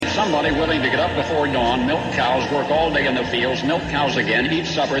somebody willing to get up before dawn, milk cows, work all day in the fields, milk cows again, eat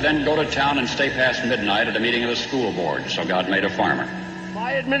supper, then go to town and stay past midnight at a meeting of the school board. So God made a farmer.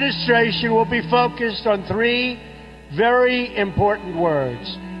 My administration will be focused on three very important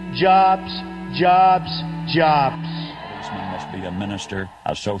words: jobs, jobs, jobs. A policeman must be a minister,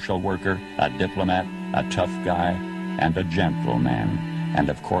 a social worker, a diplomat, a tough guy, and a gentleman. And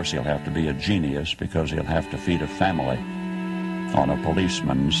of course he'll have to be a genius because he'll have to feed a family on a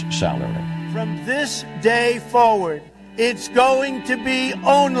policeman's salary. From this day forward, it's going to be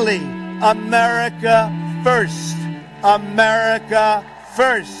only America first. America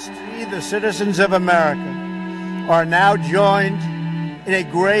first. We, the citizens of America, are now joined in a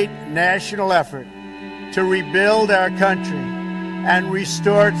great national effort to rebuild our country and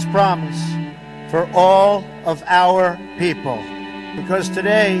restore its promise for all of our people. Because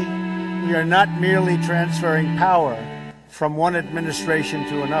today, we are not merely transferring power from one administration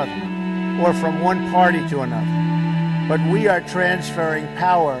to another, or from one party to another, but we are transferring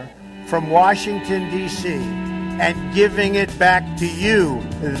power from Washington, D.C., and giving it back to you,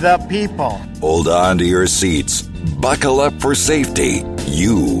 the people. Hold on to your seats. Buckle up for safety.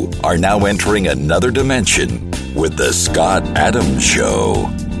 You are now entering another dimension with The Scott Adams Show.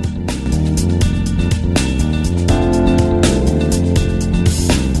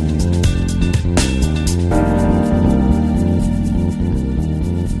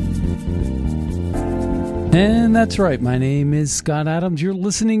 And that's right. My name is Scott Adams. You're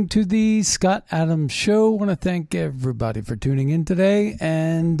listening to the Scott Adams Show. I want to thank everybody for tuning in today.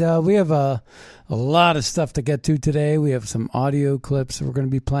 And we have a lot of stuff to get to today. We have some audio clips that we're going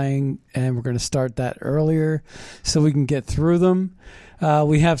to be playing, and we're going to start that earlier so we can get through them.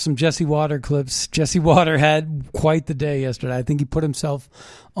 We have some Jesse Water clips. Jesse Water had quite the day yesterday. I think he put himself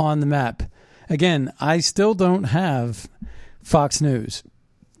on the map. Again, I still don't have Fox News,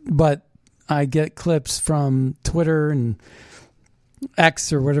 but I get clips from Twitter and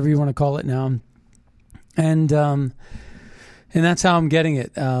X or whatever you want to call it now. And that's how I'm getting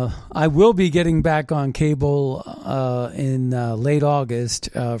it. I will be getting back on cable in late August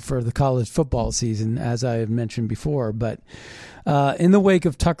for the college football season, as I had mentioned before. But in the wake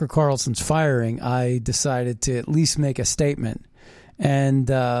of Tucker Carlson's firing, I decided to at least make a statement and,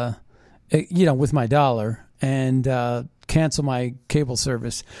 with my dollar and cancel my cable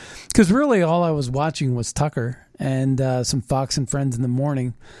service, because really all I was watching was Tucker and some Fox and Friends in the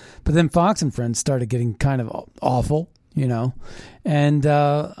morning. But then Fox and Friends started getting kind of awful, and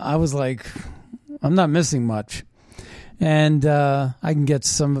I was like, I'm not missing much, and I can get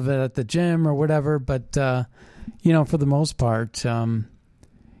some of it at the gym or whatever, but for the most part,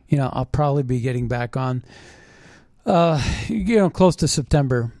 I'll probably be getting back on close to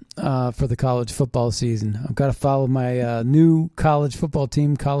September for the college football season. I've got to follow my new college football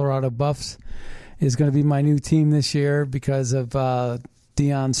team. Colorado Buffs is going to be my new team this year because of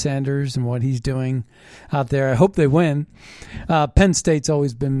Deion Sanders and what he's doing out there. I hope they win. Penn State's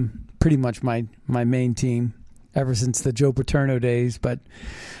always been pretty much my main team ever since the Joe Paterno days. But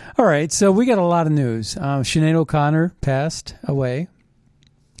all right, so we got a lot of news. Sinead O'Connor passed away,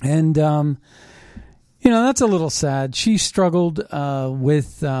 and that's a little sad. She struggled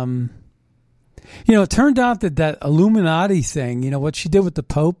with, it turned out that Illuminati thing, what she did with the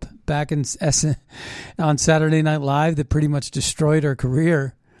Pope back on Saturday Night Live that pretty much destroyed her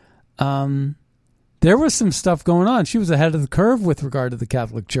career. There was some stuff going on. She was ahead of the curve with regard to the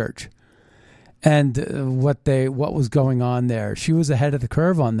Catholic Church and what was going on there. She was ahead of the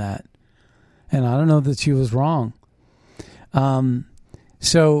curve on that. And I don't know that she was wrong.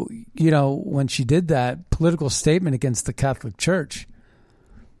 So, when she did that political statement against the Catholic Church,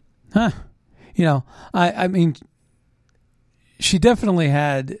 I mean, she definitely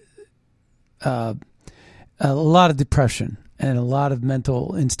had a lot of depression and a lot of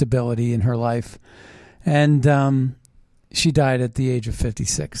mental instability in her life. And she died at the age of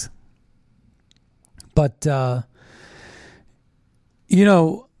 56. But,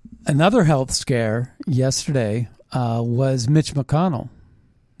 another health scare yesterday was Mitch McConnell.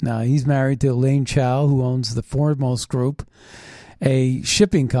 Now, he's married to Elaine Chao, who owns the Foremost Group, a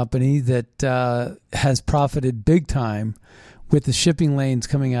shipping company that has profited big time with the shipping lanes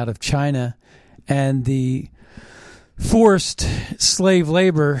coming out of China and the forced slave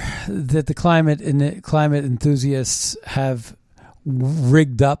labor that the climate enthusiasts have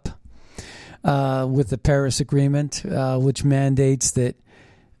rigged up with the Paris Agreement, which mandates that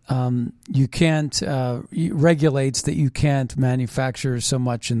you can't regulates that you can't manufacture so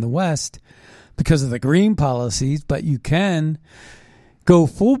much in the West because of the green policies, but you can go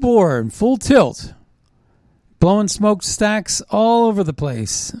full bore and full tilt, blowing smokestacks all over the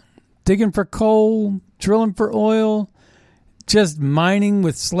place digging for coal, drilling for oil, just mining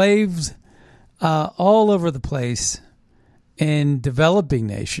with slaves all over the place in developing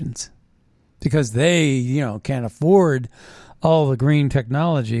nations because they, can't afford all the green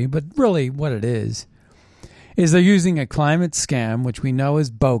technology. But really what it is they're using a climate scam, which we know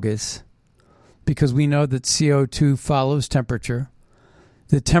is bogus because we know that CO2 follows temperature.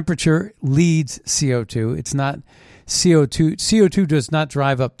 The temperature leads CO2. It's not CO2. CO2 does not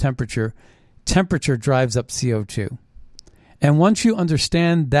drive up temperature. Temperature drives up CO2. And once you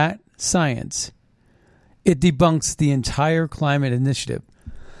understand that science, it debunks the entire climate initiative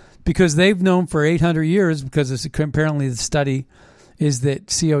because they've known for 800 years, because apparently the study is that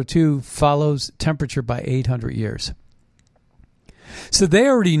CO2 follows temperature by 800 years. So they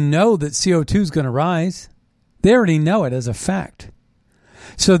already know that CO2 is going to rise. They already know it as a fact.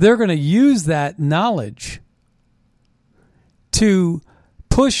 So they're going to use that knowledge to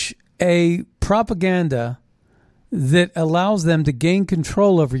push a propaganda that allows them to gain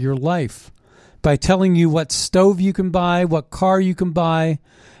control over your life by telling you what stove you can buy, what car you can buy,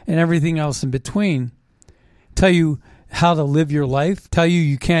 and everything else in between. Tell you how to live your life, tell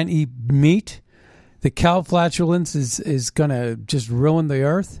you can't eat meat. The cow flatulence is going to just ruin the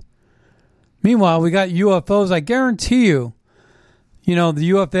earth. Meanwhile, we got UFOs. I guarantee you, the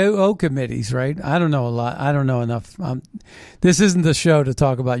UFO committees, right? I don't know a lot. I don't know enough. This isn't the show to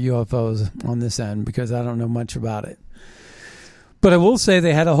talk about UFOs on this end because I don't know much about it. But I will say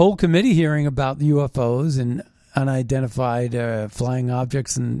they had a whole committee hearing about UFOs and unidentified flying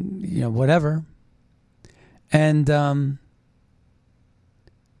objects and, whatever. And,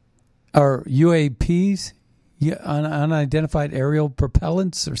 or UAPs, unidentified aerial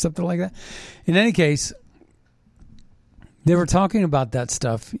propellants or something like that. In any case, they were talking about that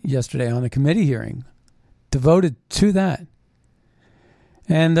stuff yesterday on a committee hearing devoted to that.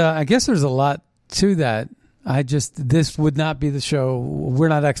 And I guess there's a lot to that. This would not be the show. We're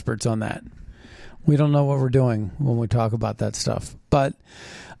not experts on that. We don't know what we're doing when we talk about that stuff. But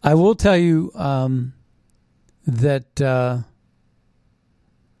I will tell you that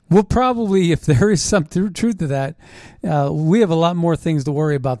we'll probably, if there is some truth to that, we have a lot more things to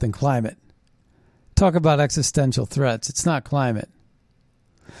worry about than climate. Talk about existential threats. It's not climate.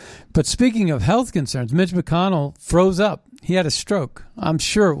 But speaking of health concerns, Mitch McConnell froze up. He had a stroke. I'm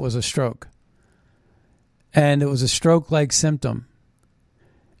sure it was a stroke. And it was a stroke-like symptom.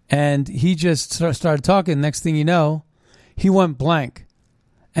 And he just started talking. Next thing you know, he went blank.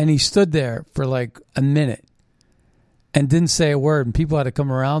 And he stood there for like a minute and didn't say a word. And people had to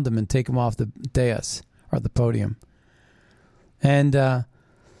come around him and take him off the dais or the podium. And,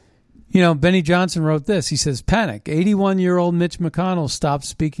 Benny Johnson wrote this. He says, panic. 81-year-old Mitch McConnell stops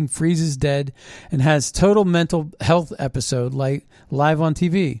speaking, freezes dead, and has total mental health episode live on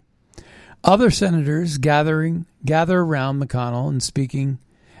TV. Other senators gather around McConnell and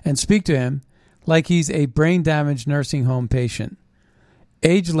speak to him like he's a brain-damaged nursing home patient.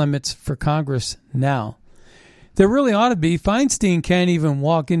 Age limits for Congress now. There really ought to be. Feinstein can't even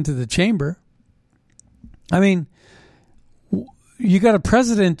walk into the chamber. I mean, you got a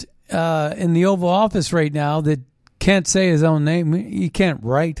president in the Oval Office right now that can't say his own name. He can't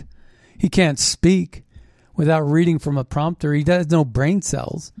write. He can't speak without reading from a prompter. He has no brain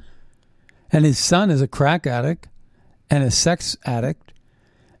cells. And his son is a crack addict and a sex addict.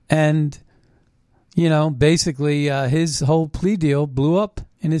 And, basically his whole plea deal blew up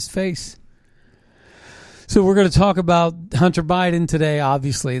in his face. So we're going to talk about Hunter Biden today.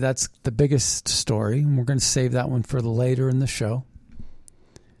 Obviously, that's the biggest story. And we're going to save that one for later in the show.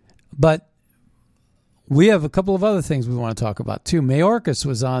 But we have a couple of other things we want to talk about, too. Mayorkas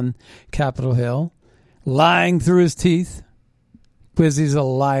was on Capitol Hill lying through his teeth because he's a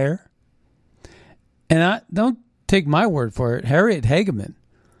liar. And don't take my word for it. Harriet Hageman,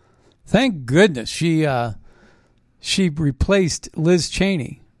 thank goodness she replaced Liz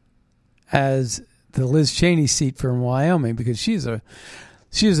Cheney as the Liz Cheney seat for Wyoming because she is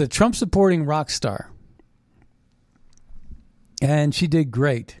a Trump supporting rock star. And she did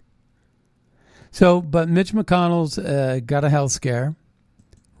great. So, but Mitch McConnell's got a health scare.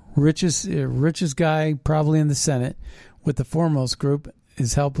 Richest guy probably in the Senate with the Foremost Group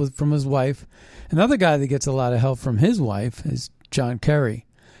is help from his wife. Another guy that gets a lot of help from his wife is John Kerry,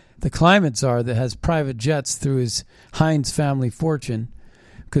 the climate czar that has private jets through his Heinz family fortune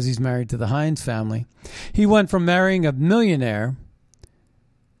because he's married to the Heinz family. He went from marrying a millionaire,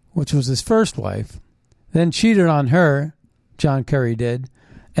 which was his first wife, then cheated on her, John Kerry did,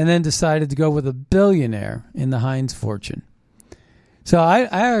 and then decided to go with a billionaire in the Heinz fortune. So I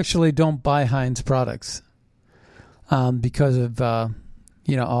actually don't buy Heinz products because of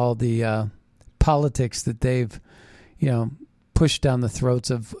all the politics that they've, pushed down the throats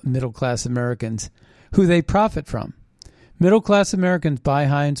of middle-class Americans who they profit from. Middle-class Americans buy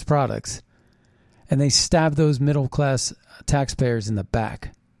Heinz products, and they stab those middle-class taxpayers in the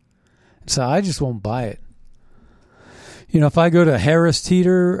back. So I just won't buy it. If I go to Harris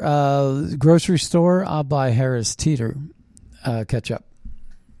Teeter grocery store, I'll buy Harris Teeter ketchup.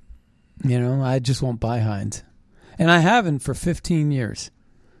 I just won't buy Heinz. And I haven't for 15 years,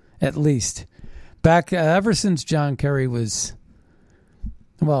 at least. Back ever since John Kerry was,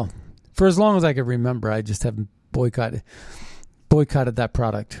 for as long as I can remember, I just haven't boycotted that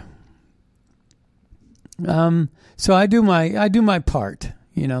product. So I do my part.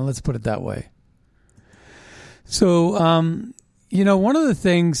 Let's put it that way. So, one of the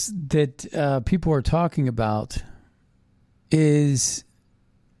things that people are talking about is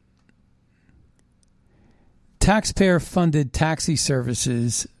taxpayer-funded taxi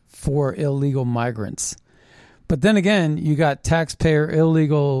services for illegal migrants. But then again, you got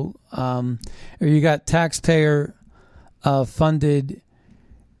taxpayer-funded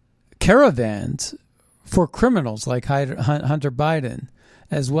caravans for criminals like Hunter Biden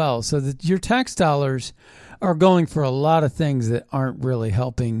as well. So that your tax dollars are going for a lot of things that aren't really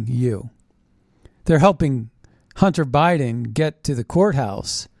helping you. They're helping Hunter Biden get to the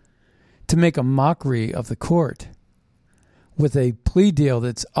courthouse to make a mockery of the court with a plea deal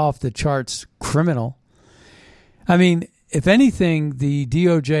that's off the charts criminal. I mean, if anything, the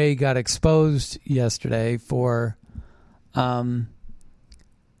DOJ got exposed yesterday for the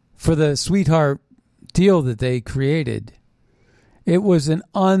sweetheart deal that they created. It was an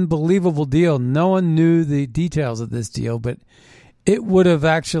unbelievable deal. No one knew the details of this deal, but it would have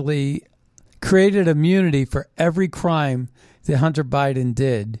actually created immunity for every crime that Hunter Biden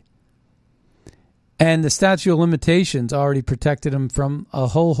did. And the statute of limitations already protected him from a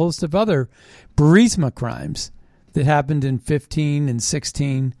whole host of other Burisma crimes that happened in 15 and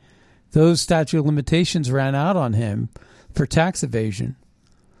 16. Those statute of limitations ran out on him for tax evasion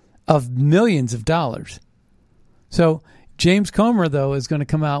of millions of dollars. So James Comer, though, is going to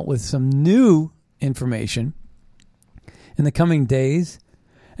come out with some new information in the coming days.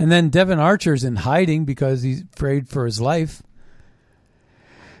 And then Devon Archer's in hiding because he's afraid for his life.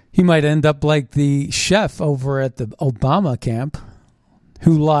 He might end up like the chef over at the Obama camp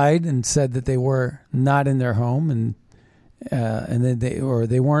who lied and said that they were not in their home and then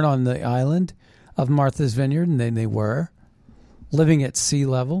they weren't on the island of Martha's Vineyard, and then they were living at sea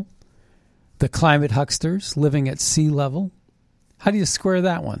level. The climate hucksters living at sea level. How do you square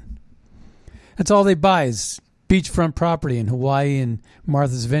that one? That's all they buy is beachfront property in Hawaii and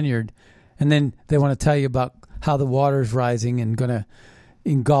Martha's Vineyard. And then they want to tell you about how the water's rising and going to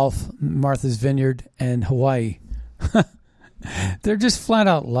engulf Martha's Vineyard and Hawaii. They're just flat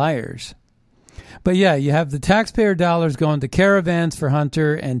out liars. But yeah, you have the taxpayer dollars going to caravans for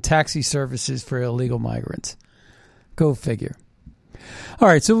Hunter and taxi services for illegal migrants. Go figure. All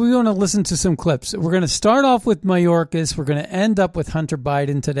right, so we want to listen to some clips. We're going to start off with Mayorkas. We're going to end up with Hunter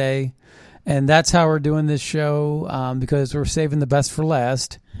Biden today. And that's how we're doing this show because we're saving the best for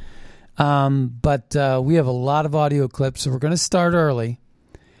last. But we have a lot of audio clips, so we're going to start early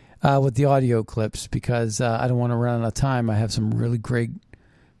with the audio clips because I don't want to run out of time. I have some really great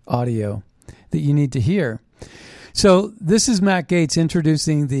audio that you need to hear. So this is Matt Gaetz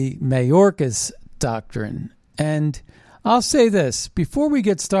introducing the Mayorkas doctrine. And I'll say this, before we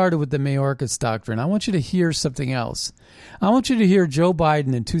get started with the Mayorkas doctrine, I want you to hear something else. I want you to hear Joe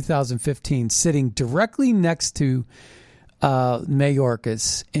Biden in 2015 sitting directly next to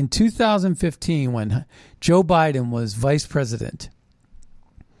Mayorkas in 2015 when Joe Biden was vice president.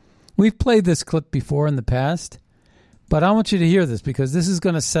 We've played this clip before in the past, but I want you to hear this because this is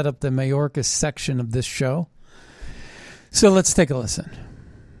going to set up the Mayorkas section of this show. So let's take a listen.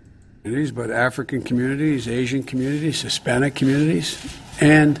 But African communities, Asian communities, Hispanic communities,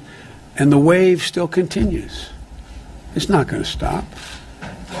 and the wave still continues. It's not going to stop,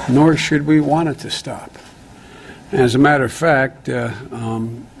 nor should we want it to stop. As a matter of fact,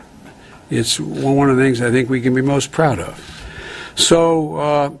 it's one of the things I think we can be most proud of.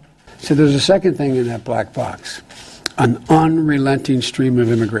 So there's a second thing in that black box, an unrelenting stream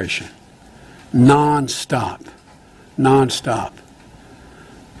of immigration, nonstop.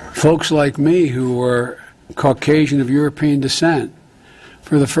 Folks like me who were Caucasian of European descent,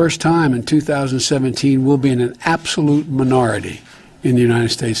 for the first time in 2017, will be in an absolute minority in the United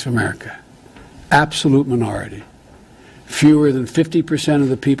States of America. Absolute minority. Fewer than 50% of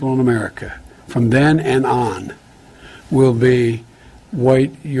the people in America from then and on will be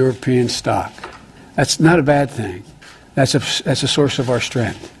white European stock. That's not a bad thing. That's a source of our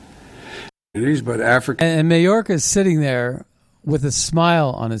strength. It is, but Africa. And Mayorkas is sitting there with a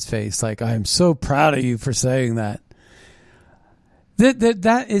smile on his face, like, I am so proud of you for saying that.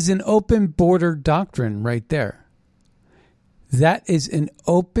 That is an open border doctrine right there. That is an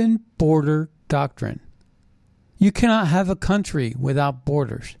open border doctrine. You cannot have a country without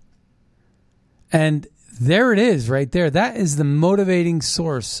borders. And there it is right there. That is the motivating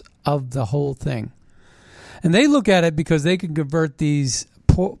source of the whole thing. And they look at it because they can convert these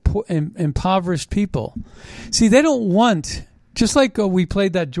poor, impoverished people. See, they don't want, just like we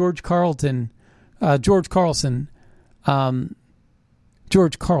played that George Carlton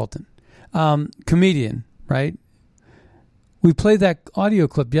comedian, right? We played that audio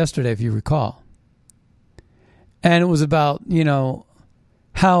clip yesterday, if you recall. And it was about,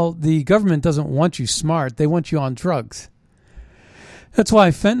 how the government doesn't want you smart. They want you on drugs. That's why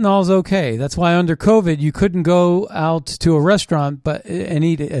fentanyl is okay. That's why under COVID, you couldn't go out to a restaurant and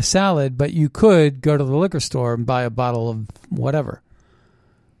eat a salad, but you could go to the liquor store and buy a bottle of whatever,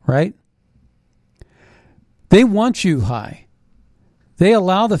 right? They want you high. They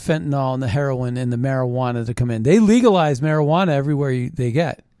allow the fentanyl and the heroin and the marijuana to come in. They legalize marijuana everywhere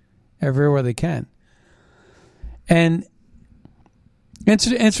everywhere they can. And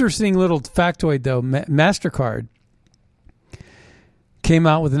interesting little factoid, though, MasterCard came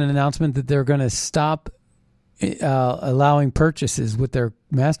out with an announcement that they're going to stop allowing purchases with their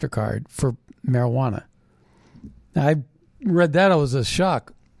MasterCard for marijuana. I read that. I was a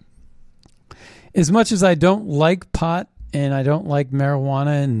shock. As much as I don't like pot and I don't like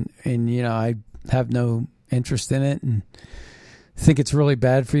marijuana and I have no interest in it and think it's really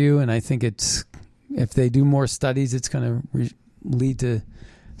bad for you, and I think if they do more studies, it's going to lead to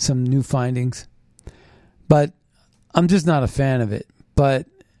some new findings. But I'm just not a fan of it. But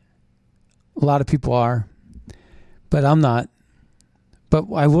a lot of people are. But I'm not. But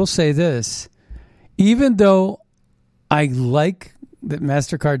I will say this. Even though I like that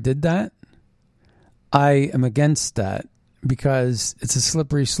MasterCard did that, I am against that because it's a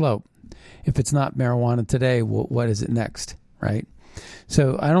slippery slope. If it's not marijuana today, what is it next, right?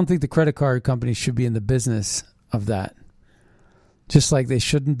 So I don't think the credit card companies should be in the business of that. Just like they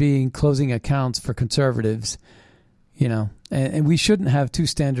shouldn't be closing accounts for conservatives, and we shouldn't have two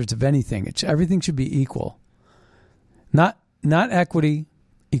standards of anything. Everything should be equal. Not equity,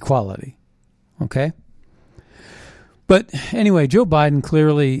 equality. Okay? But anyway, Joe Biden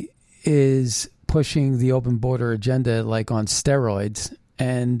clearly is pushing the open border agenda like on steroids,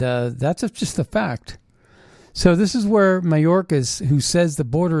 and that's just a fact. So this is where Mayorkas, who says the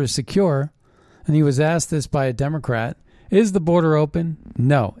border is secure, and he was asked this by a Democrat, is the border open?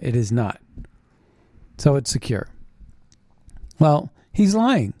 No, it is not. So it's secure. Well, he's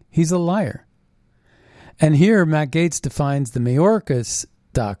lying. He's a liar. And here Matt Gaetz defines the Mayorkas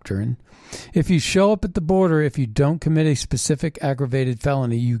doctrine. If you show up at the border, if you don't commit a specific aggravated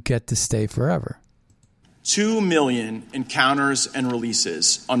felony, you get to stay forever. 2 million encounters and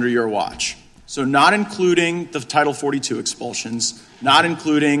releases under your watch. So not including the Title 42 expulsions, not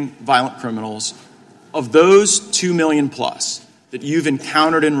including violent criminals. Of those 2 million plus that you've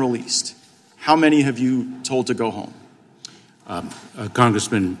encountered and released, how many have you told to go home?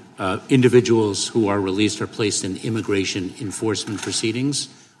 Congressman, individuals who are released are placed in immigration enforcement proceedings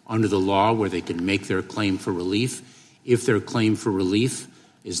under the law where they can make their claim for relief. If their claim for relief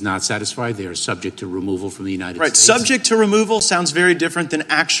is not satisfied, they are subject to removal from the United States. Right. Subject to removal sounds very different than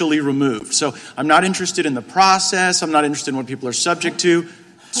actually removed. So I'm not interested in the process. I'm not interested in what people are subject to.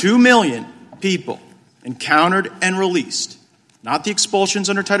 2 million people encountered and released. Not the expulsions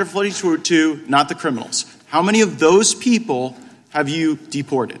under Title 42, not the criminals. How many of those people have you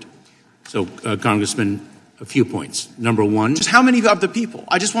deported? So, Congressman, a few points. Number one. Just how many of the people?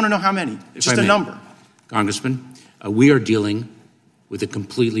 I just want to know how many. It's just a number. Congressman, we are dealing with a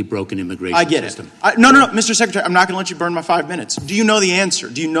completely broken immigration system. I get it. No, Mr. Secretary, I'm not going to let you burn my 5 minutes. Do you know the answer?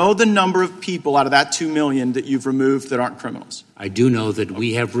 Do you know the number of people out of that 2 million that you've removed that aren't criminals? I do know that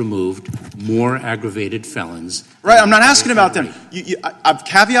we have removed more aggravated felons. Right, I'm not asking about them. I've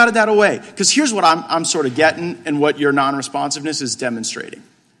caveated that away because here's what I'm sort of getting and what your non-responsiveness is demonstrating.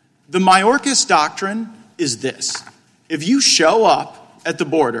 The Mayorkas doctrine is this. If you show up at the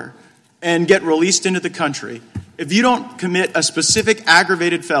border and get released into the country, if you don't commit a specific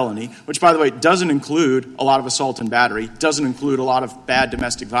aggravated felony, which, by the way, doesn't include a lot of assault and battery, doesn't include a lot of bad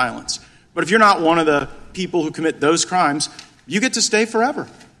domestic violence, but if you're not one of the people who commit those crimes, you get to stay forever.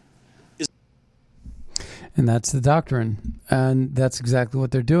 And that's the doctrine. And that's exactly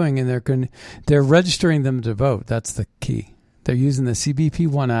what they're doing. And they're registering them to vote. That's the key. They're using the CBP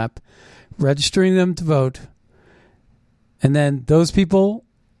One app, registering them to vote. And then those people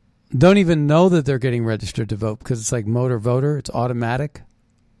don't even know that they're getting registered to vote because it's like motor voter. It's automatic.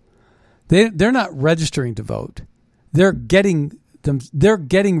 They're not registering to vote. They're getting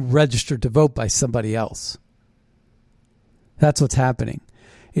registered to vote by somebody else. That's what's happening.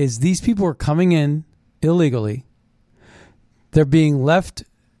 Is these people are coming in illegally. They're being let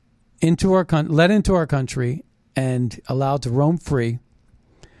into our country and allowed to roam free.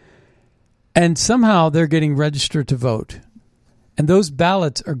 And somehow they're getting registered to vote. And those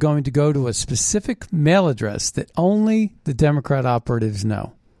ballots are going to go to a specific mail address that only the Democrat operatives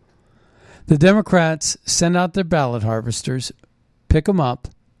know. The Democrats send out their ballot harvesters, pick them up,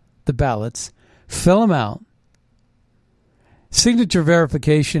 the ballots, fill them out. Signature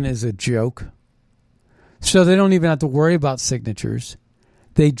verification is a joke. So they don't even have to worry about signatures.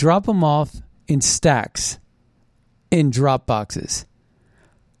 They drop them off in stacks in drop boxes.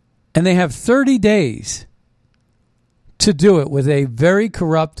 And they have 30 days to do it with a very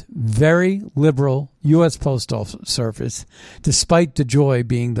corrupt, very liberal U.S. Postal Service, despite DeJoy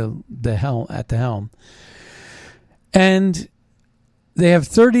being the helm. And they have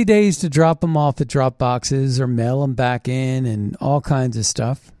 30 days to drop them off at drop boxes or mail them back in and all kinds of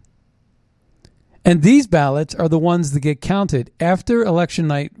stuff. And these ballots are the ones that get counted after election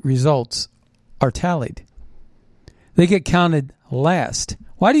night results are tallied. They get counted last.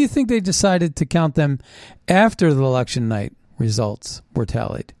 Why do you think they decided to count them after the election night results were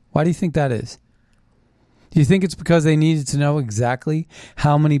tallied? Why do you think that is? Do you think it's because they needed to know exactly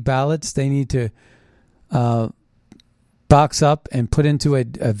how many ballots they need to box up and put into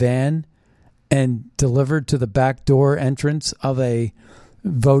a van and delivered to the back door entrance of a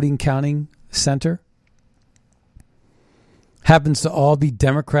voting counting center? Happens to all be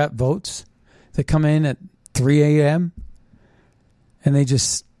Democrat votes that come in at 3 a.m. and they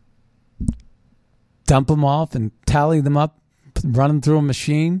just dump them off and tally them up, run them through a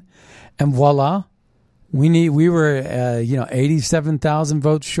machine, and voila, we were 87,000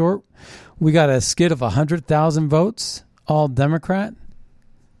 votes short. We got a skid of 100,000 votes, all Democrat,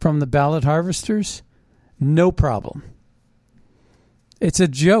 from the ballot harvesters. No problem. It's a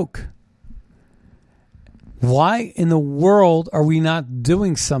joke. Why in the world are we not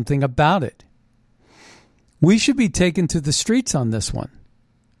doing something about it? We should be taken to the streets on this one.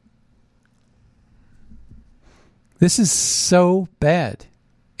 This is so bad.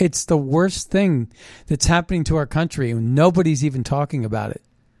 It's the worst thing that's happening to our country, and nobody's even talking about it.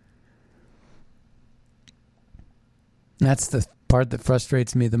 That's the part that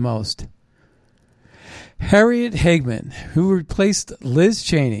frustrates me the most. Harriet Hagman, who replaced Liz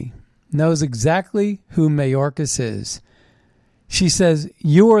Cheney, knows exactly who Mayorkas is. She says,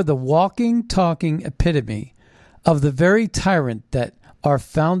 "You are the walking, talking epitome of the very tyrant that our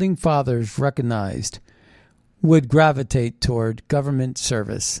founding fathers recognized would gravitate toward government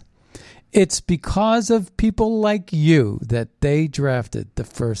service. It's because of people like you that they drafted the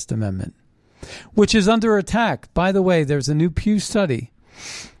First Amendment," which is under attack. By the way, there's a new Pew study,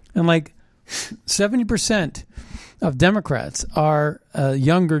 and like 70% of Democrats are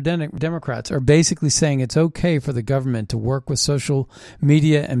younger Democrats are basically saying it's okay for the government to work with social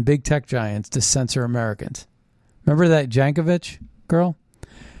media and big tech giants to censor Americans. Remember that Jankovic girl?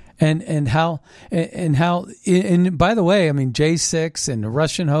 And how by the way, I mean J6 and the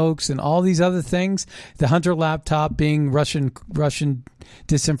Russian hoax and all these other things, the Hunter laptop being Russian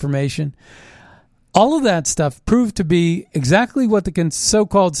disinformation. All of that stuff proved to be exactly what the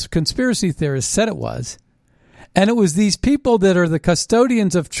so-called conspiracy theorists said it was. And it was these people that are the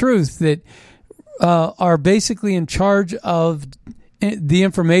custodians of truth that are basically in charge of the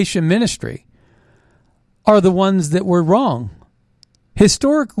information ministry are the ones that were wrong.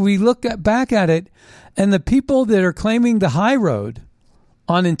 Historically, we look back at it, and the people that are claiming the high road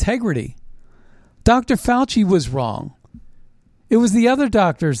on integrity, Dr. Fauci was wrong. It was the other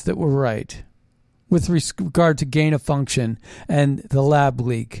doctors that were right with regard to gain of function and the lab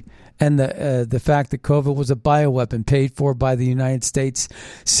leak and the fact that COVID was a bioweapon paid for by the United States,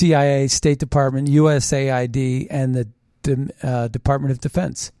 CIA, State Department, USAID, and the Department of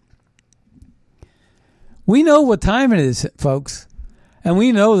Defense. We know what time it is, folks, and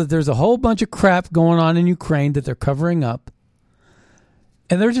we know that there's a whole bunch of crap going on in Ukraine that they're covering up,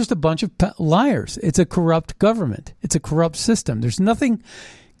 and they're just a bunch of liars. It's a corrupt government. It's a corrupt system. There's nothing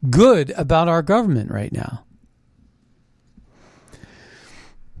good about our government right now.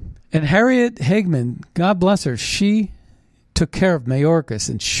 And Harriet Hagman, God bless her, she took care of Mayorkas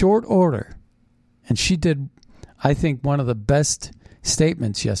in short order. And she did, I think, one of the best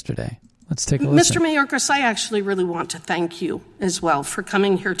statements yesterday. Let's take a listen. Mr. Mayorkas, I actually really want to thank you as well for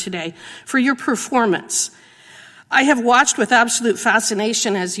coming here today, for your performance. I have watched with absolute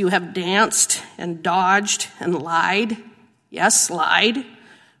fascination as you have danced and dodged and lied. Yes, lied.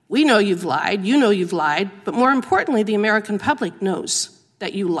 We know you've lied. You know you've lied. But more importantly, the American public knows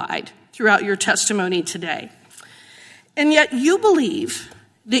that you lied throughout your testimony today. And yet you believe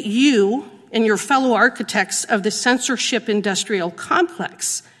that you and your fellow architects of the censorship industrial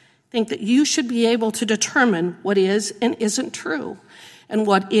complex think that you should be able to determine what is and isn't true, and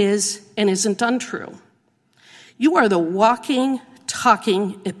what is and isn't untrue. You are the walking,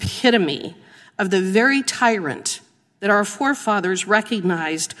 talking epitome of the very tyrant that our forefathers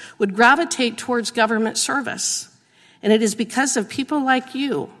recognized would gravitate towards government service. And it is because of people like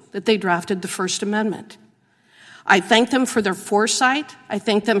you that they drafted the First Amendment. I thank them for their foresight. I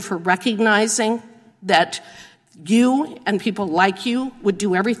thank them for recognizing that you and people like you would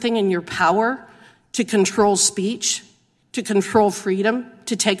do everything in your power to control speech, to control freedom,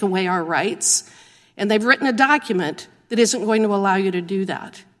 to take away our rights. And they've written a document that isn't going to allow you to do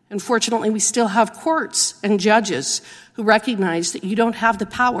that. Unfortunately, we still have courts and judges who recognize that you don't have the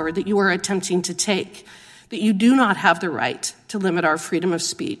power that you are attempting to take, that you do not have the right to limit our freedom of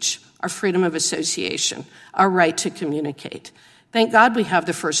speech, our freedom of association, our right to communicate. Thank God we have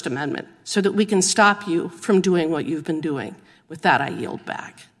the First Amendment so that we can stop you from doing what you've been doing. With that, I yield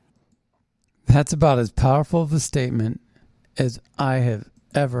back. That's about as powerful of a statement as I have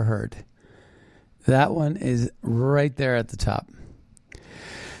ever heard. That one is right there at the top.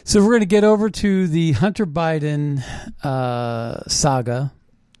 So we're going to get over to the Hunter Biden saga.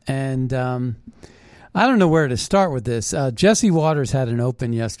 And I don't know where to start with this. Jesse Waters had an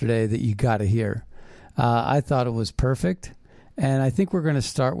open yesterday that you got to hear. I thought it was perfect. And I think we're going to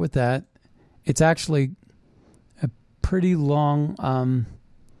start with that. It's actually a pretty long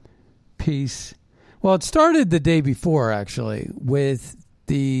piece. Well, it started the day before, actually, with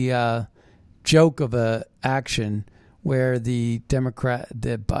the joke of a action where the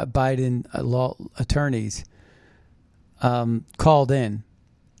Biden law attorneys called in.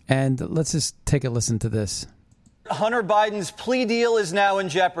 And let's just take a listen to this. Hunter Biden's plea deal is now in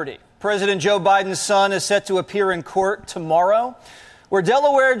jeopardy. President Joe Biden's son is set to appear in court tomorrow, where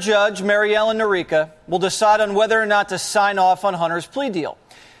Delaware Judge Mary Ellen Noreika will decide on whether or not to sign off on Hunter's plea deal.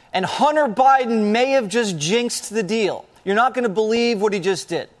 And Hunter Biden may have just jinxed the deal. You're not going to believe what he just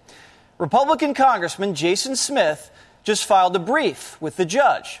did. Republican Congressman Jason Smith just filed a brief with the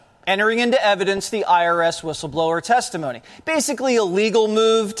judge, entering into evidence the IRS whistleblower testimony. Basically a legal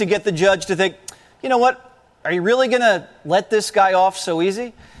move to get the judge to think, you know what, are you really going to let this guy off so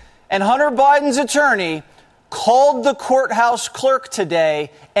easy? And Hunter Biden's attorney called the courthouse clerk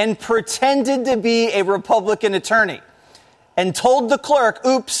today and pretended to be a Republican attorney and told the clerk,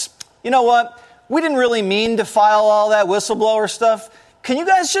 oops, you know what, we didn't really mean to file all that whistleblower stuff. Can you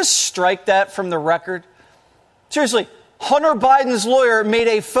guys just strike that from the record? Seriously, Hunter Biden's lawyer made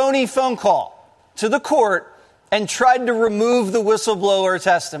a phony phone call to the court and tried to remove the whistleblower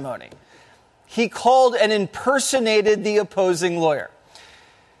testimony. He called and impersonated the opposing lawyer.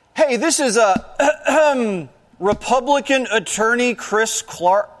 Hey, this is a Republican attorney Chris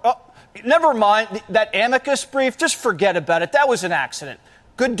Clark. Oh, never mind, that amicus brief, just forget about it. That was an accident.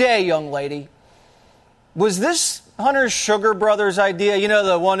 Good day, young lady. Was this Hunter's Sugar Brothers idea? You know,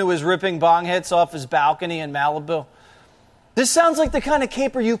 the one who was ripping bong hits off his balcony in Malibu? This sounds like the kind of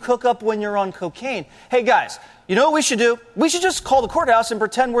caper you cook up when you're on cocaine. Hey, guys, you know what we should do? We should just call the courthouse and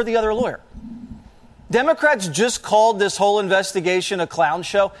pretend we're the other lawyer. Democrats just called this whole investigation a clown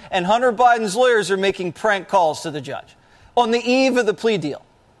show, and Hunter Biden's lawyers are making prank calls to the judge on the eve of the plea deal.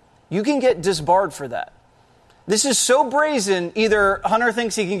 You can get disbarred for that. This is so brazen, either Hunter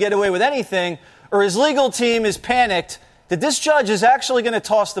thinks he can get away with anything, or his legal team is panicked that this judge is actually going to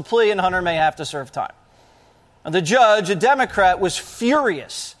toss the plea and Hunter may have to serve time. And the judge, a Democrat, was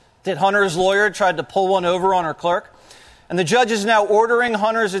furious that Hunter's lawyer tried to pull one over on her clerk. And the judge is now ordering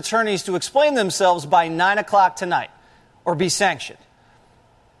Hunter's attorneys to explain themselves by 9 o'clock tonight or be sanctioned.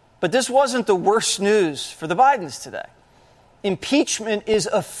 But this wasn't the worst news for the Bidens today. Impeachment is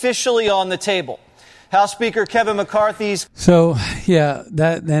officially on the table. House Speaker Kevin McCarthy's... So, yeah,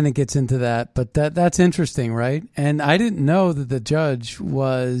 then it gets into that. But that's interesting, right? And I didn't know that the judge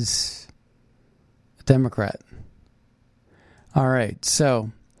was a Democrat. All right, so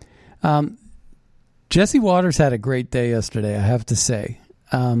Jesse Waters had a great day yesterday, I have to say.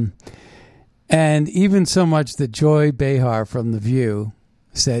 And even so much that Joy Behar from The View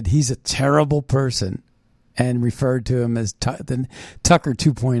said he's a terrible person and referred to him as the Tucker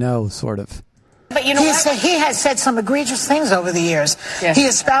 2.0, sort of. But you know he has said some egregious things over the years. Yes. He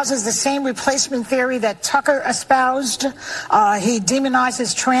espouses the same replacement theory that Tucker espoused. He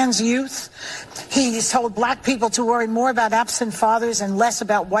demonizes trans youth. He's told black people to worry more about absent fathers and less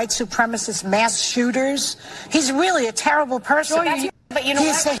about white supremacist mass shooters. He's really a terrible person. But you know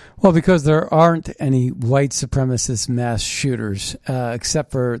what? Well, because there aren't any white supremacist mass shooters,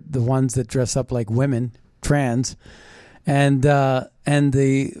 except for the ones that dress up like women, trans, and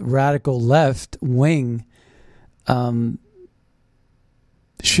the radical left wing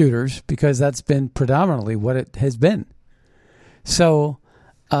shooters, because that's been predominantly what it has been. So,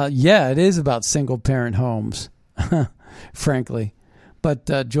 it is about single-parent homes, frankly.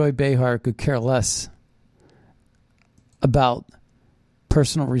 But Joy Behar could care less about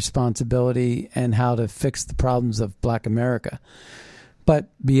personal responsibility and how to fix the problems of Black America. But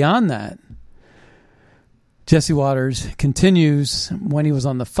beyond that, Jesse Waters continues. When he was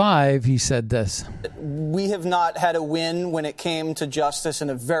on the 5, he said this: we have not had a win when it came to justice in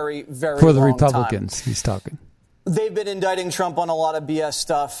a very, very long time. For the Republicans, he's talking. They've been indicting Trump on a lot of BS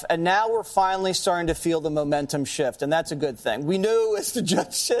stuff, and now we're finally starting to feel the momentum shift, and that's a good thing. We knew, as the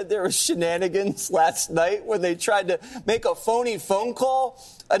judge said, there was shenanigans last night when they tried to make a phony phone call,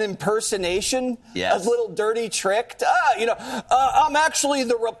 an impersonation, a little dirty trick. I'm actually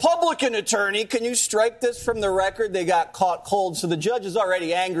the Republican attorney. Can you strike this from the record? They got caught cold, so the judge is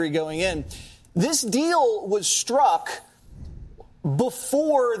already angry going in. This deal was struck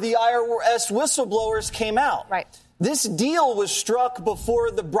before the IRS whistleblowers came out. Right. This deal was struck before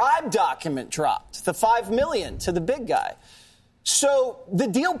the bribe document dropped, the $5 million to the big guy. So the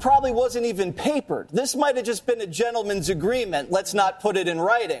deal probably wasn't even papered. This might have just been a gentleman's agreement. Let's not put it in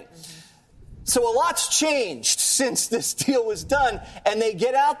writing. So a lot's changed since this deal was done, and they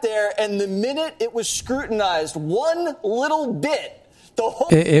get out there, and the minute it was scrutinized one little bit, the whole...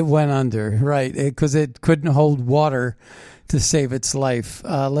 It went under, right, because it couldn't hold water to save its life.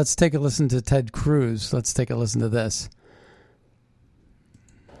 Let's take a listen to Ted Cruz. Let's take a listen to this.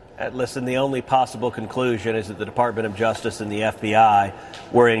 Listen, the only possible conclusion is that the Department of Justice and the FBI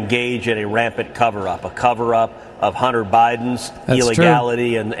were engaged in a rampant cover-up of Hunter Biden's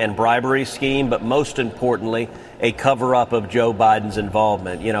illegality and bribery scheme, but most importantly, a cover-up of Joe Biden's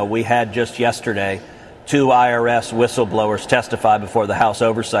involvement. You know, we had just yesterday 2 IRS whistleblowers testify before the House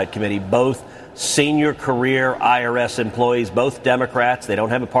Oversight Committee, both senior career IRS employees, both Democrats. They don't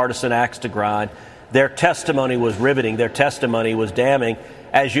have a partisan axe to grind. Their testimony was riveting. Their testimony was damning.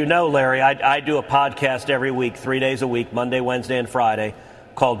 As you know, Larry, I do a podcast every week, 3 days a week, Monday, Wednesday, and Friday,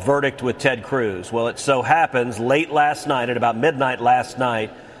 called Verdict with Ted Cruz. Well, it so happens late last night, at about midnight last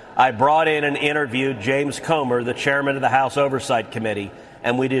night, I brought in and interviewed James Comer, the chairman of the House Oversight Committee,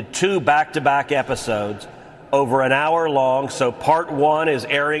 and we did 2 back-to-back episodes over an hour long. So part 1 is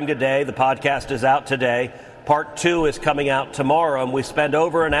airing today. The podcast is out today. Part 2 is coming out tomorrow. And we spend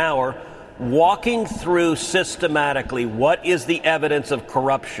over an hour walking through systematically what is the evidence of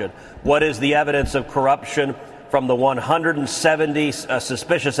corruption. What is the evidence of corruption from the 170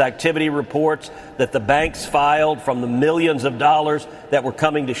 suspicious activity reports that the banks filed, from the millions of dollars that were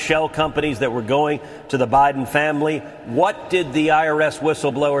coming to shell companies that were going to the Biden family. What did the IRS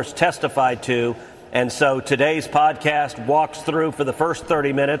whistleblowers testify to? And so today's podcast walks through for the first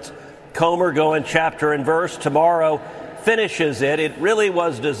 30 minutes. Comer going chapter and verse. Tomorrow finishes it. It really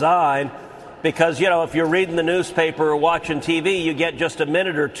was designed because, you know, if you're reading the newspaper or watching TV, you get just a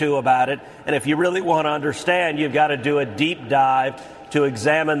minute or 2 about it. And if you really want to understand, you've got to do a deep dive to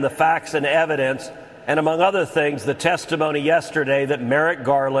examine the facts and evidence. And among other things, the testimony yesterday that Merrick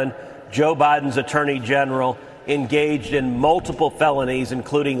Garland, Joe Biden's attorney general, engaged in multiple felonies,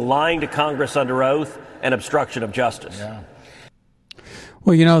 including lying to Congress under oath and obstruction of justice. Yeah.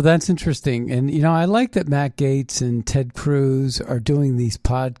 Well, you know, that's interesting. And, you know, I like that Matt Gaetz and Ted Cruz are doing these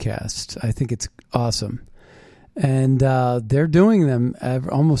podcasts. I think it's awesome. And they're doing them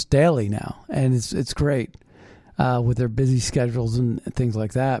almost daily now. And it's great with their busy schedules and things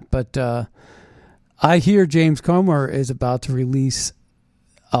like that. But I hear James Comer is about to release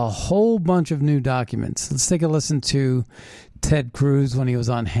a whole bunch of new documents. Let's take a listen to Ted Cruz when he was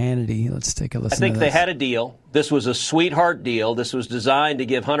on Hannity. Let's take a listen to this. I think they had a deal. This was a sweetheart deal. This was designed to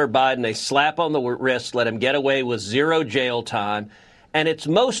give Hunter Biden a slap on the wrist, let him get away with 0 jail time. And its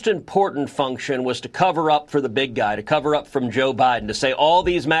most important function was to cover up for the big guy, to cover up from Joe Biden, to say all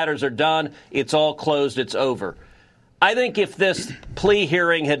these matters are done, it's all closed, it's over. I think if this plea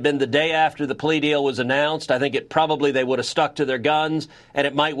hearing had been the day after the plea deal was announced, I think they would have stuck to their guns, and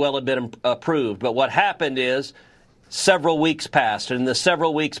it might well have been approved. But what happened is several weeks passed, and in the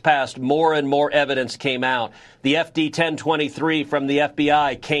several weeks passed, more and more evidence came out. The FD 1023 from the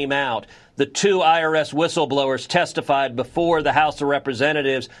FBI came out. the two IRS whistleblowers testified before the House of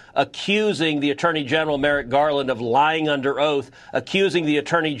Representatives, accusing the Attorney General Merrick Garland of lying under oath, accusing the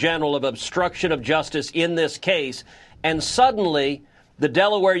Attorney General of obstruction of justice in this case. And suddenly, the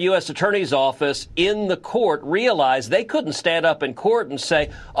Delaware U.S. Attorney's Office in the court realized they couldn't stand up in court and say,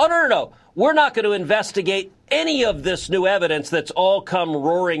 oh, no, we're not going to investigate any of this new evidence that's all come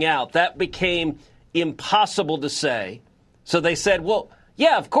roaring out. That became impossible to say. So they said, well,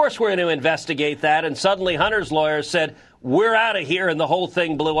 yeah, of course we're going to investigate that. And suddenly Hunter's lawyers said, we're out of here, and the whole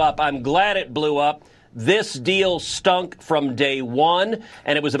thing blew up. I'm glad it blew up. This deal stunk from day one,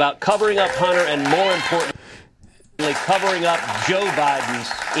 and it was about covering up Hunter and, more importantly, covering up Joe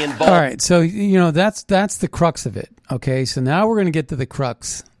Biden's involvement. All right, so, that's the crux of it, okay? So now we're going to get to the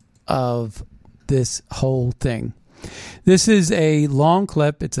crux of this whole thing. This is a long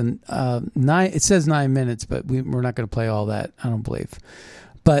clip. It's it says 9 minutes, but we're not going to play all that, I don't believe.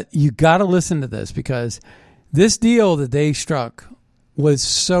 But you got to listen to this, because this deal that they struck was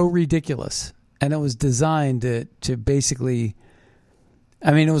so ridiculous, and it was designed to basically,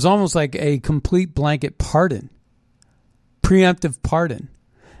 it was almost like a complete blanket pardon, preemptive pardon,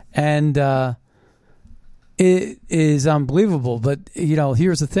 and it is unbelievable. But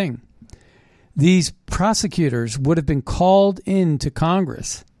here's the thing. These prosecutors would have been called into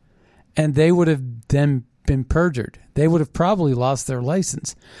Congress, and they would have then been perjured. They would have probably lost their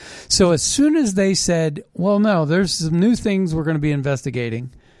license. So as soon as they said, well, no, there's some new things we're going to be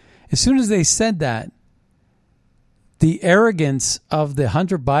investigating, as soon as they said that, the arrogance of the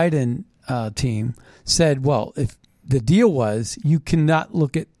Hunter Biden team said, well, if the deal was you cannot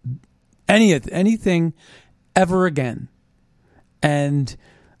look at anything ever again. And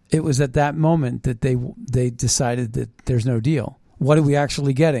it was at that moment that they decided that there's no deal. What are we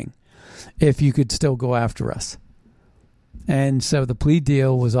actually getting if you could still go after us? And so the plea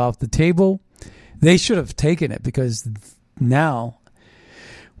deal was off the table. They should have taken it, because now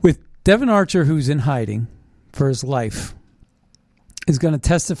with Devon Archer, who's in hiding for his life, is going to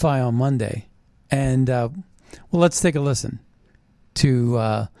testify on Monday. And let's take a listen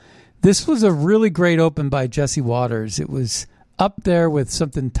to this. Was a really great open by Jesse Waters. It was up there with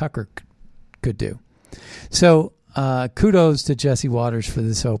something Tucker could do. So kudos to Jesse Waters for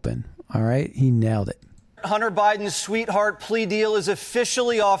this open. All right, he nailed it. Hunter Biden's sweetheart plea deal is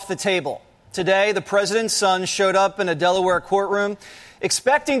officially off the table. Today, the president's son showed up in a Delaware courtroom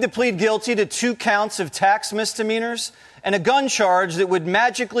expecting to plead guilty to 2 counts of tax misdemeanors and a gun charge that would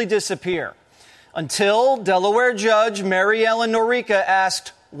magically disappear, until Delaware Judge Mary Ellen Norica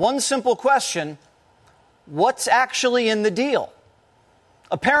asked one simple question: what's actually in the deal?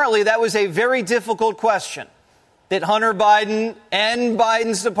 Apparently, that was a very difficult question that Hunter Biden and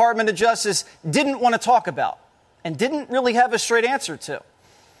Biden's Department of Justice didn't want to talk about and didn't really have a straight answer to.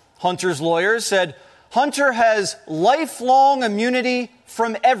 Hunter's lawyers said Hunter has lifelong immunity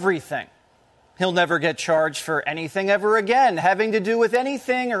from everything. He'll never get charged for anything ever again having to do with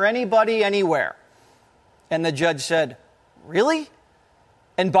anything or anybody anywhere. And the judge said, really?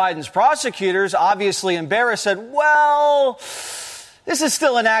 And Biden's prosecutors, obviously embarrassed, said, well, this is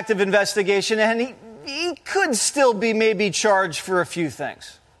still an active investigation, and he could still be maybe charged for a few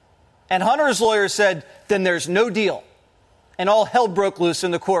things. And Hunter's lawyer said, then there's no deal. And all hell broke loose in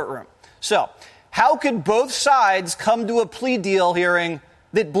the courtroom. So how could both sides come to a plea deal hearing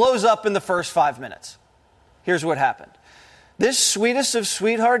that blows up in the first 5 minutes? Here's what happened. This sweetest of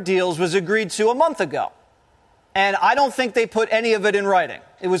sweetheart deals was agreed to a month ago. And I don't think they put any of it in writing.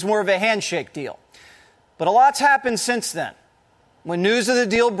 It was more of a handshake deal. But a lot's happened since then. When news of the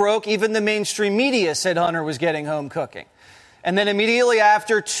deal broke, even the mainstream media said Hunter was getting home cooking. And then immediately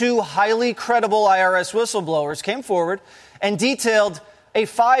after, 2 highly credible IRS whistleblowers came forward and detailed a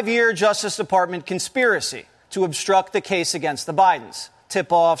 5-year Justice Department conspiracy to obstruct the case against the Bidens.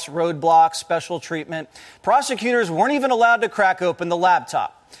 Tip-offs, roadblocks, special treatment. Prosecutors weren't even allowed to crack open the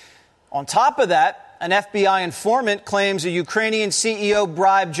laptop. On top of that, an FBI informant claims a Ukrainian CEO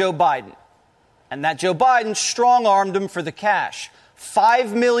bribed Joe Biden, and that Joe Biden strong-armed him for the cash.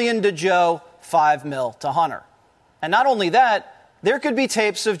 $5 million to Joe, $5 million to Hunter. And not only that, there could be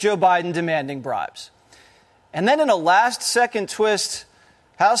tapes of Joe Biden demanding bribes. And then in a last-second twist,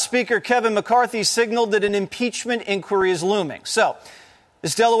 House Speaker Kevin McCarthy signaled that an impeachment inquiry is looming. So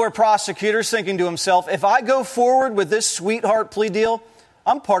this Delaware prosecutor is thinking to himself, if I go forward with this sweetheart plea deal,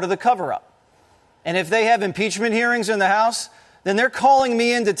 I'm part of the cover-up. And if they have impeachment hearings in the House, then they're calling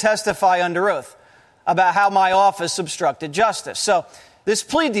me in to testify under oath about how my office obstructed justice. So this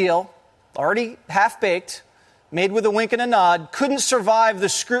plea deal, already half-baked, made with a wink and a nod, couldn't survive the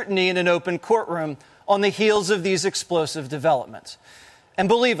scrutiny in an open courtroom on the heels of these explosive developments. And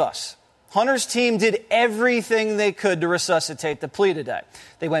believe us, Hunter's team did everything they could to resuscitate the plea today.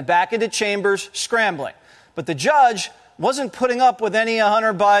 They went back into chambers scrambling. But the judge wasn't putting up with any of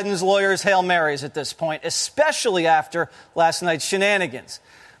Hunter Biden's lawyers' Hail Marys at this point, especially after last night's shenanigans,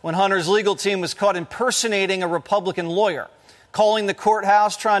 when Hunter's legal team was caught impersonating a Republican lawyer, calling the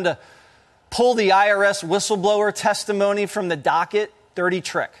courthouse, trying to pull the IRS whistleblower testimony from the docket. Dirty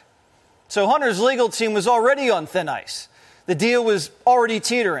trick. So Hunter's legal team was already on thin ice. The deal was already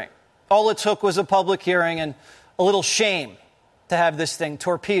teetering. All it took was a public hearing and a little shame to have this thing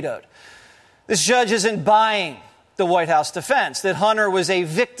torpedoed. This judge isn't buying the White House defense that Hunter was a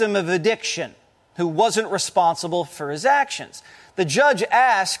victim of addiction who wasn't responsible for his actions. The judge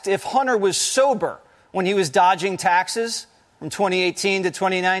asked if Hunter was sober when he was dodging taxes from 2018 to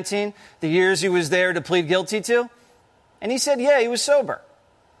 2019, the years he was there to plead guilty to. And he said, yeah, he was sober.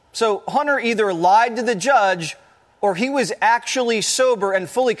 So Hunter either lied to the judge or he was actually sober and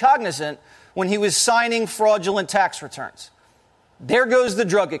fully cognizant when he was signing fraudulent tax returns. There goes the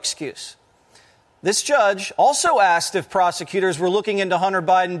drug excuse. This judge also asked if prosecutors were looking into Hunter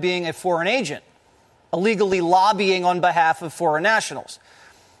Biden being a foreign agent, illegally lobbying on behalf of foreign nationals.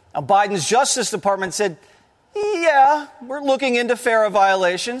 Now, Biden's Justice Department said, yeah, we're looking into FARA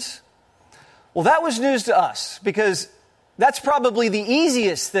violations. Well, that was news to us because that's probably the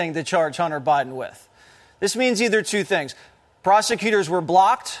easiest thing to charge Hunter Biden with. This means either two things. Prosecutors were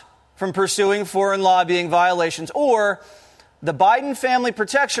blocked from pursuing foreign lobbying violations, or the Biden family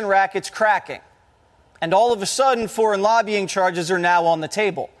protection racket's cracking. And all of a sudden, foreign lobbying charges are now on the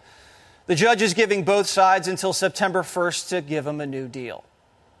table. The judge is giving both sides until September 1st to give them a new deal.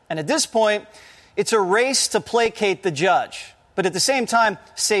 And at this point, it's a race to placate the judge, but at the same time,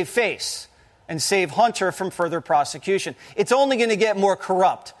 save face and save Hunter from further prosecution. It's only going to get more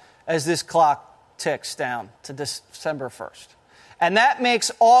corrupt as this clock ticks down to December 1st. And that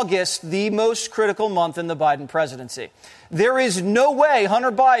makes August the most critical month in the Biden presidency. There is no way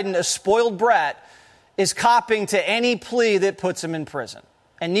Hunter Biden, a spoiled brat, is copping to any plea that puts him in prison.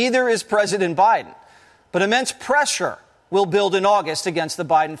 And neither is President Biden. But immense pressure will build in August against the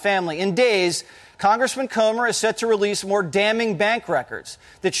Biden family. In days, Congressman Comer is set to release more damning bank records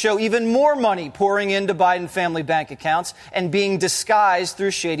that show even more money pouring into Biden family bank accounts and being disguised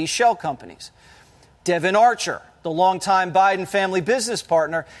through shady shell companies. Devon Archer, the longtime Biden family business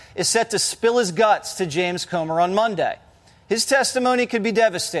partner, is set to spill his guts to James Comer on Monday. His testimony could be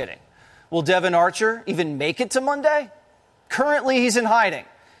devastating. Will Devon Archer even make it to Monday? Currently, he's in hiding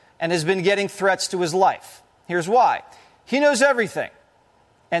and has been getting threats to his life. Here's why. He knows everything,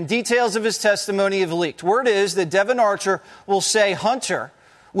 and details of his testimony have leaked. Word is that Devon Archer will say Hunter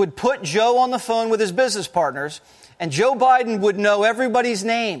would put Joe on the phone with his business partners, and Joe Biden would know everybody's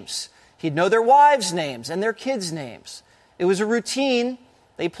names. He'd know their wives' names and their kids' names. It was a routine.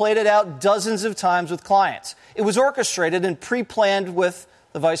 They played it out dozens of times with clients. It was orchestrated and pre-planned with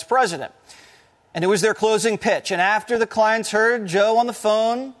the vice president. And it was their closing pitch. And after the clients heard Joe on the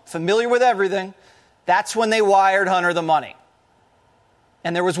phone, familiar with everything, that's when they wired Hunter the money.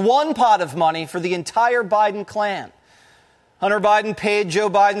 And there was one pot of money for the entire Biden clan. Hunter Biden paid Joe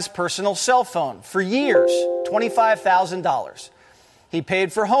Biden's personal cell phone for years, $25,000. He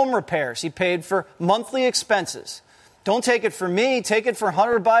paid for home repairs. He paid for monthly expenses. Don't take it from me. Take it for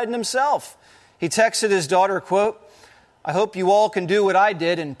Hunter Biden himself. He texted his daughter, quote, I hope you all can do what I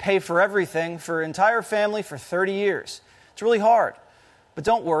did and pay for everything for an entire family for 30 years. It's really hard. But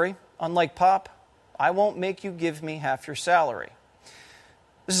don't worry. Unlike Pop, I won't make you give me half your salary.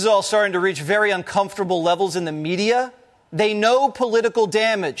 This is all starting to reach very uncomfortable levels in the media. They know political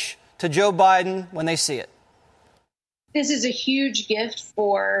damage to Joe Biden when they see it. This is a huge gift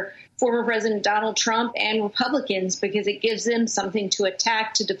for former President Donald Trump and Republicans because it gives them something to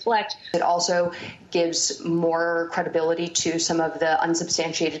attack, to deflect. It also gives more credibility to some of the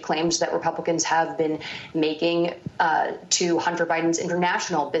unsubstantiated claims that Republicans have been making to Hunter Biden's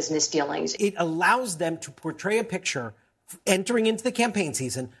international business dealings. It allows them to portray a picture entering into the campaign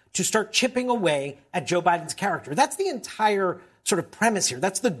season to start chipping away at Joe Biden's character. That's the entire sort of premise here.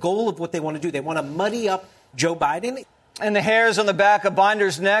 That's the goal of what they want to do. They want to muddy up Joe Biden. And the hairs on the back of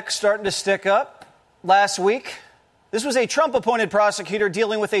Binder's neck starting to stick up. Last week, this was a Trump-appointed prosecutor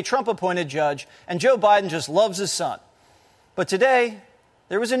dealing with a Trump-appointed judge, and Joe Biden just loves his son. But today,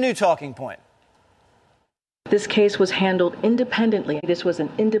 there was a new talking point. This case was handled independently. This was an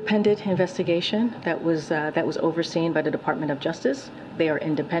independent investigation that was overseen by the Department of Justice. They are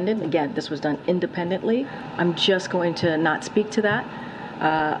independent. Again, this was done independently. I'm just going to not speak to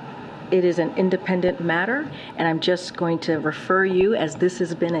that. It is an independent matter, and I'm just going to refer you as this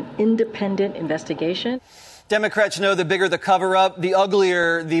has been an independent investigation. Democrats know the bigger the cover-up, the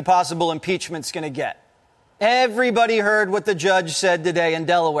uglier the possible impeachment's going to get. Everybody heard what the judge said today in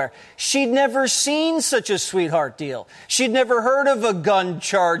Delaware. She'd never seen such a sweetheart deal. She'd never heard of a gun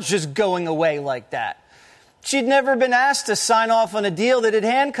charge just going away like that. She'd never been asked to sign off on a deal that had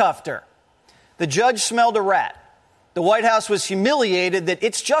handcuffed her. The judge smelled a rat. The White House was humiliated that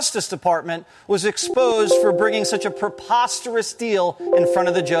its Justice Department was exposed for bringing such a preposterous deal in front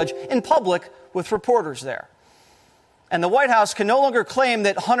of the judge in public with reporters there. And the White House can no longer claim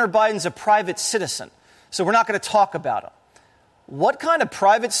that Hunter Biden's a private citizen, so we're not going to talk about him. What kind of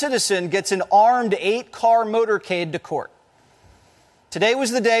private citizen gets an armed 8-car motorcade to court? Today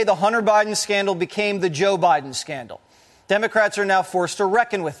was the day the Hunter Biden scandal became the Joe Biden scandal. Democrats are now forced to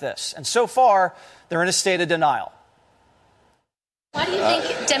reckon with this, and so far, they're in a state of denial. Why do you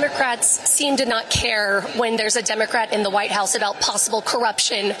think Democrats seem to not care when there's a Democrat in the White House about possible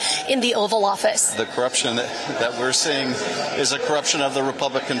corruption in the Oval Office? The corruption that we're seeing is a corruption of the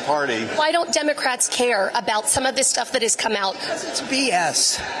Republican Party. Why don't Democrats care about some of this stuff that has come out? It's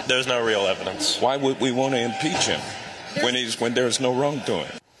BS. There's no real evidence. Why would we want to impeach him when there's no wrongdoing?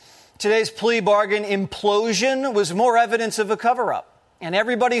 Today's plea bargain implosion was more evidence of a cover-up, and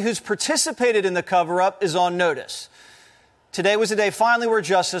everybody who's participated in the cover-up is on notice. Today was a day finally where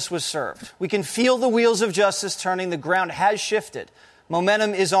justice was served. We can feel the wheels of justice turning. The ground has shifted.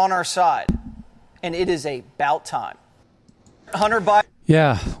 Momentum is on our side. And it is about time. Hunter Biden.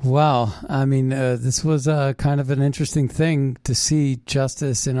 Yeah, wow. I mean, this was kind of an interesting thing to see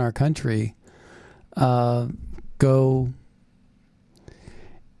justice in our country go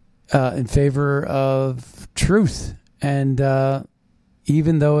in favor of truth. And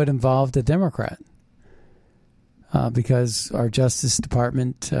even though it involved a Democrat. Because our Justice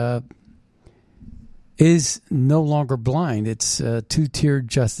Department is no longer blind. It's a two-tiered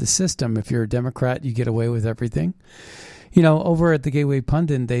justice system. If you're a Democrat, you get away with everything. You know, over at the Gateway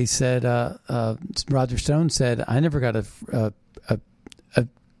Pundit, they said, Roger Stone said, I never got a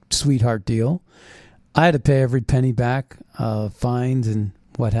sweetheart deal. I had to pay every penny back, fines and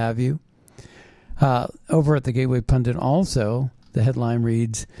what have you. Over at the Gateway Pundit also, the headline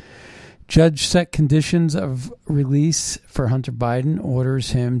reads, Judge set conditions of release for Hunter Biden,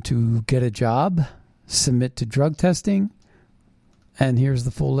 orders him to get a job, submit to drug testing, and here's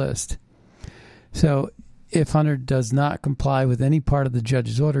the full list. So if Hunter does not comply with any part of the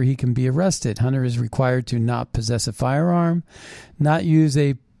judge's order, he can be arrested. Hunter is required to not possess a firearm, not use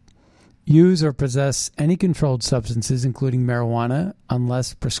or possess any controlled substances, including marijuana,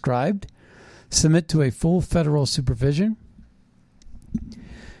 unless prescribed, submit to a full federal supervision,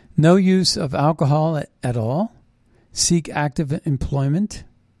 no use of alcohol at all. Seek active employment.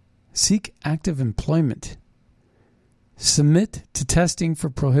 Submit to testing for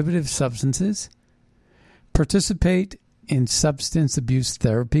prohibitive substances. Participate in substance abuse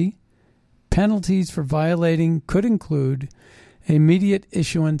therapy. Penalties for violating could include immediate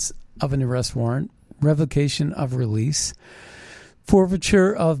issuance of an arrest warrant, revocation of release,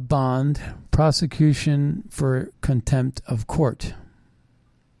 forfeiture of bond, prosecution for contempt of court.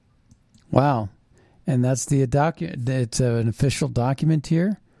 Wow. And that's the document. It's an official document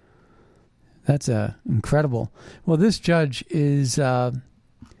here. That's incredible. Well, this judge is Mary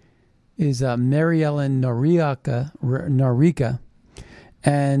Ellen Norica,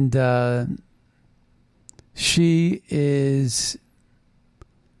 and she is,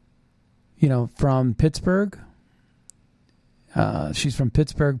 from Pittsburgh. She's from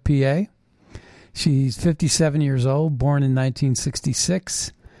Pittsburgh, PA. She's 57 years old, born in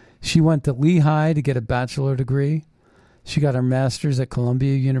 1966. She went to Lehigh to get a bachelor degree. She got her master's at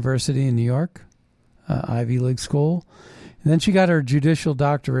Columbia University in New York, Ivy League school. And then she got her judicial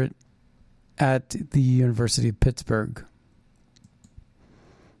doctorate at the University of Pittsburgh.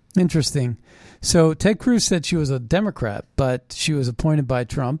 Interesting. So Ted Cruz said she was a Democrat, but she was appointed by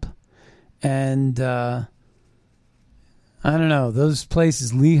Trump. And I don't know, those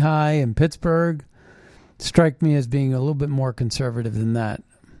places, Lehigh and Pittsburgh, strike me as being a little bit more conservative than that.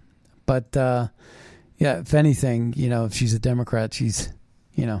 But, yeah, if anything, if she's a Democrat, she's,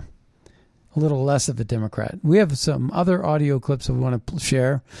 a little less of a Democrat. We have some other audio clips that we want to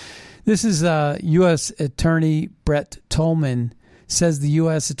share. This is U.S. Attorney Brett Tolman says the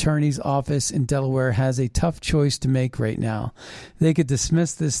U.S. Attorney's Office in Delaware has a tough choice to make right now. They could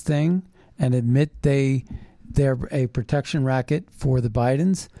dismiss this thing and admit they're a protection racket for the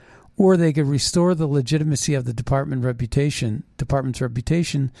Bidens, or they could restore the legitimacy of the department's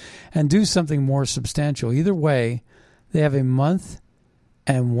reputation and do something more substantial. Either way, they have a month,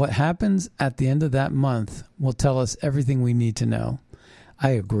 and what happens at the end of that month will tell us everything we need to know.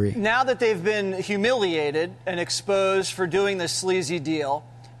 I agree. Now that they've been humiliated and exposed for doing this sleazy deal,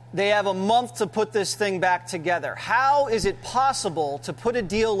 they have a month to put this thing back together. How is it possible to put a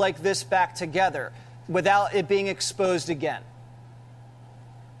deal like this back together without it being exposed again?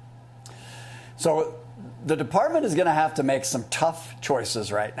 So the department is going to have to make some tough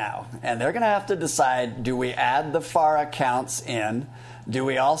choices right now. And they're going to have to decide, do we add the FARA counts in? Do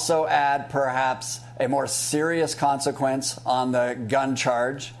we also add perhaps a more serious consequence on the gun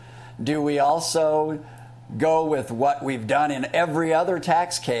charge? Do we also go with what we've done in every other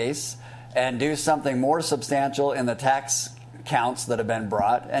tax case and do something more substantial in the tax counts that have been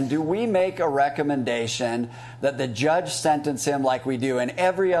brought? And do we make a recommendation that the judge sentence him like we do in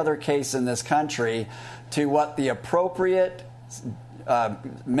every other case in this country to what the appropriate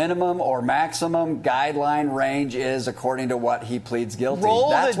minimum or maximum guideline range is according to what he pleads guilty?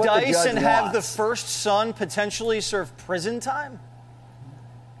 Roll That's the what dice the and judge have the wants. first son potentially serve prison time?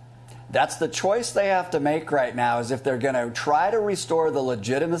 That's the choice they have to make right now, is if they're going to try to restore the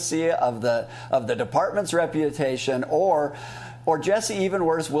legitimacy of the department's reputation, or Jesse, even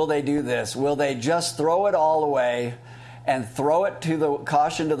worse, will they do this? Will they just throw it all away and throw it to the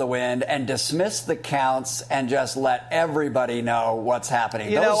caution to the wind and dismiss the counts and just let everybody know what's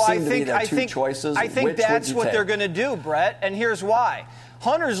happening? Those seem to be their two choices. I think that's what they're going to do, Brett, and here's why.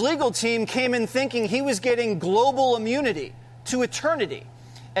 Hunter's legal team came in thinking he was getting global immunity to eternity.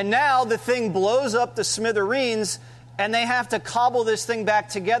 And now the thing blows up the smithereens, and they have to cobble this thing back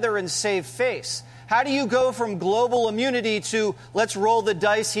together and save face. How do you go from global immunity to let's roll the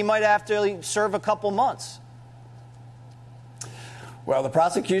dice, he might have to serve a couple months? Well, the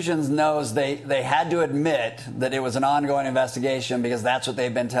prosecution knows they had to admit that it was an ongoing investigation because that's what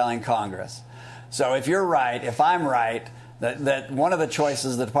they've been telling Congress. So if you're right, if I'm right, that one of the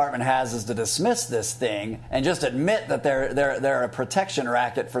choices the department has is to dismiss this thing and just admit that they're a protection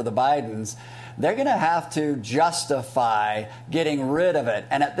racket for the Bidens, they're going to have to justify getting rid of it.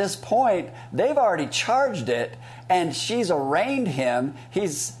 And at this point, they've already charged it, and she's arraigned him.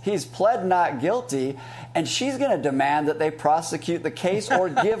 He's pled not guilty, and she's going to demand that they prosecute the case or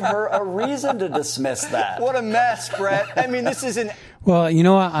give her a reason to dismiss that. What a mess, Brett. I mean, this is an... Well, you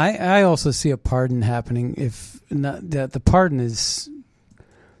know what? I also see a pardon happening if not, that the pardon is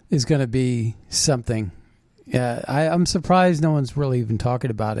going to be something. Yeah, I'm surprised no one's really even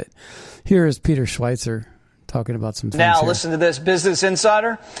talking about it. Here is Peter Schweitzer talking about some things. Now, here. listen to this. Business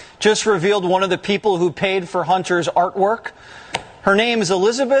Insider just revealed one of the people who paid for Hunter's artwork. Her name is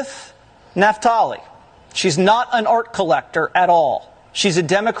Elizabeth Naftali. She's not an art collector at all. She's a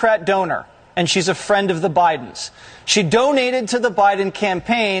Democrat donor, and she's a friend of the Bidens. She donated to the Biden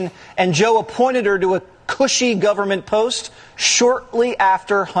campaign, and Joe appointed her to a cushy government post shortly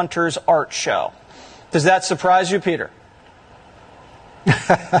after Hunter's art show. Does that surprise you, Peter?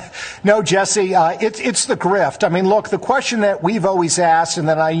 No, Jesse, it's the grift. I mean, look, the question that we've always asked and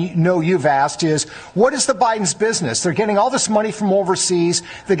that I know you've asked is, what is the Biden's business? They're getting all this money from overseas.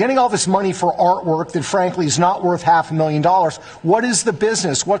 They're getting all this money for artwork that, frankly, is not worth $500,000. What is the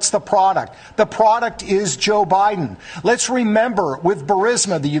business? What's the product? The product is Joe Biden. Let's remember, with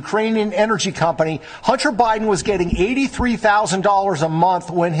Burisma, the Ukrainian energy company, Hunter Biden was getting $83,000 a month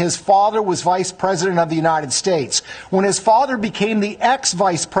when his father was vice president of the United States. When his father became the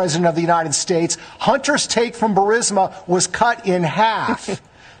ex-vice president of the United States, Hunter's take from Burisma was cut in half.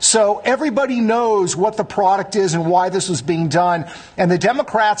 So everybody knows what the product is and why this was being done. And the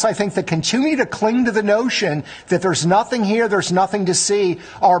Democrats, I think, that continue to cling to the notion that there's nothing here, there's nothing to see,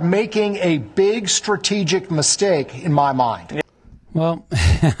 are making a big strategic mistake in my mind. Well,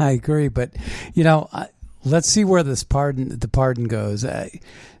 I agree. But, you know, let's see where the pardon goes.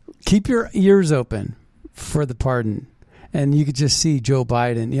 Keep your ears open for the pardon. And you could just see Joe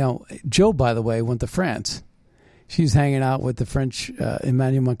Biden. You know, Joe, by the way, went to France. She's hanging out with the French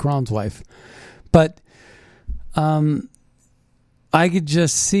Emmanuel Macron's wife. But I could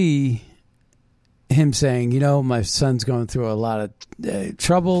just see him saying, you know, my son's going through a lot of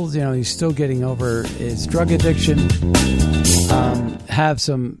troubles. You know, he's still getting over his drug addiction. Have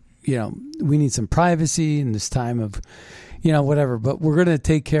some, you know, we need some privacy in this time of, you know, whatever. But we're going to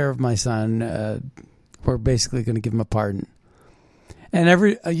take care of my son. We're basically going to give him a pardon. And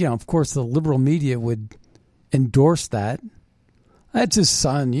you know, of course, the liberal media would endorse that. That's his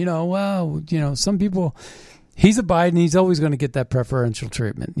son, you know, well, you know, some people, he's a Biden, he's always going to get that preferential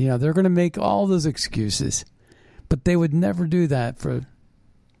treatment. You know, they're going to make all those excuses, but they would never do that for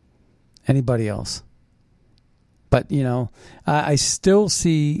anybody else. But, you know, I still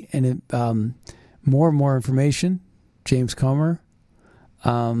see more and more information. James Comer,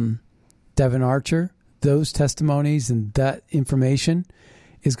 Devon Archer, those testimonies and that information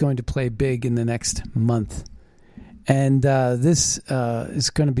is going to play big in the next month. And this is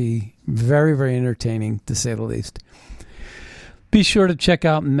going to be very, very entertaining, to say the least. Be sure to check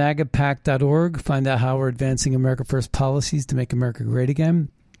out magapack.org. Find out how we're advancing America First policies to make America great again.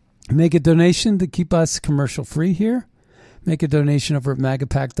 Make a donation to keep us commercial-free here. Make a donation over at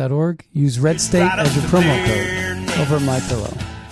magapack.org. Use Red State as your promo code over at MyPillow.